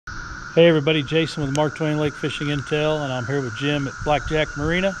Hey everybody, Jason with Mark Twain Lake Fishing Intel, and I'm here with Jim at Blackjack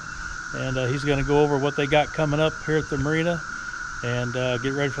Marina, and he's going to go over what they got coming up here at the marina and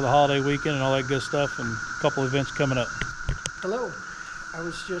get ready for the holiday weekend and all that good stuff, and a couple events coming up. Hello. I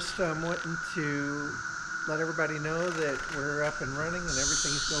was just wanting to let everybody know that we're up and running and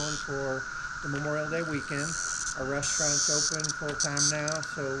everything's going for the Memorial Day weekend. Our restaurant's open full time now,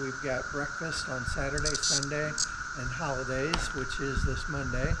 so we've got breakfast on Saturday, Sunday, and holidays, which is this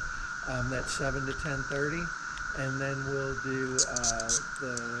Monday. That's 7 to 10:30, and then we'll do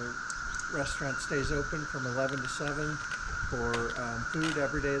the restaurant stays open from 11 to 7 for food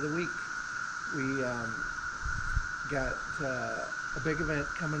every day of the week. We got a big event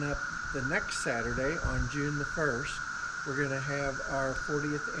coming up the next Saturday on June the 1st. We're going to have our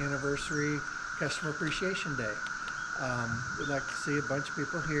 40th anniversary Customer Appreciation Day. We'd like to see a bunch of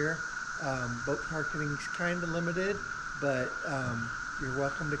people here. Boat parking's kind of limited, but you're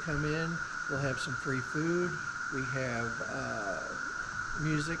welcome to come in. We'll have some free food. We have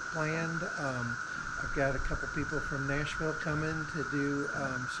music planned. I've got a couple people from Nashville coming to do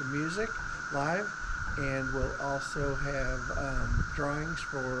some music live, and we'll also have drawings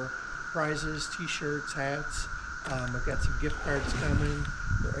for prizes, t-shirts, hats. I've got some gift cards coming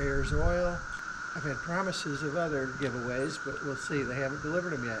for Ayers Oil. I've had promises of other giveaways, but we'll see. They haven't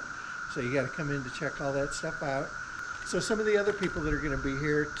delivered them yet. So you got to come in to check all that stuff out. So some of the other people that are going to be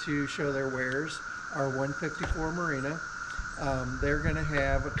here to show their wares are 154 Marina. They're going to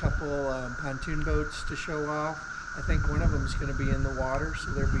have a couple pontoon boats to show off. I think one of them is going to be in the water, so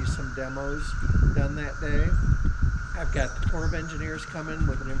there'll be some demos done that day. I've got the Corps of Engineers coming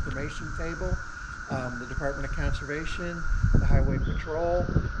with an information table, the Department of Conservation, the Highway Patrol.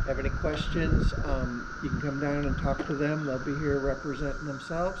 Have any questions, you can come down and talk to them. They'll be here representing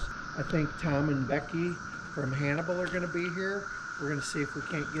themselves. I think Tom and Becky from Hannibal are going to be here. We're going to see if we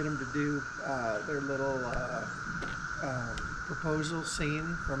can't get them to do their little proposal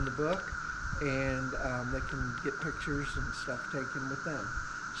scene from the book, and they can get pictures and stuff taken with them.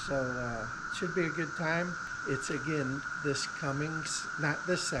 So it should be a good time. It's again this coming, not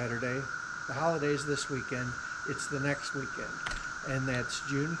this Saturday, the holiday's this weekend, it's the next weekend, and that's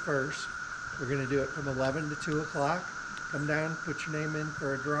June 1st. We're going to do it from 11 to 2 o'clock. Come down, put your name in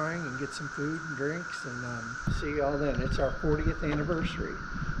for a drawing, and get some food and drinks, and see you all then. It's our 40th anniversary,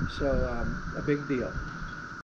 so a big deal.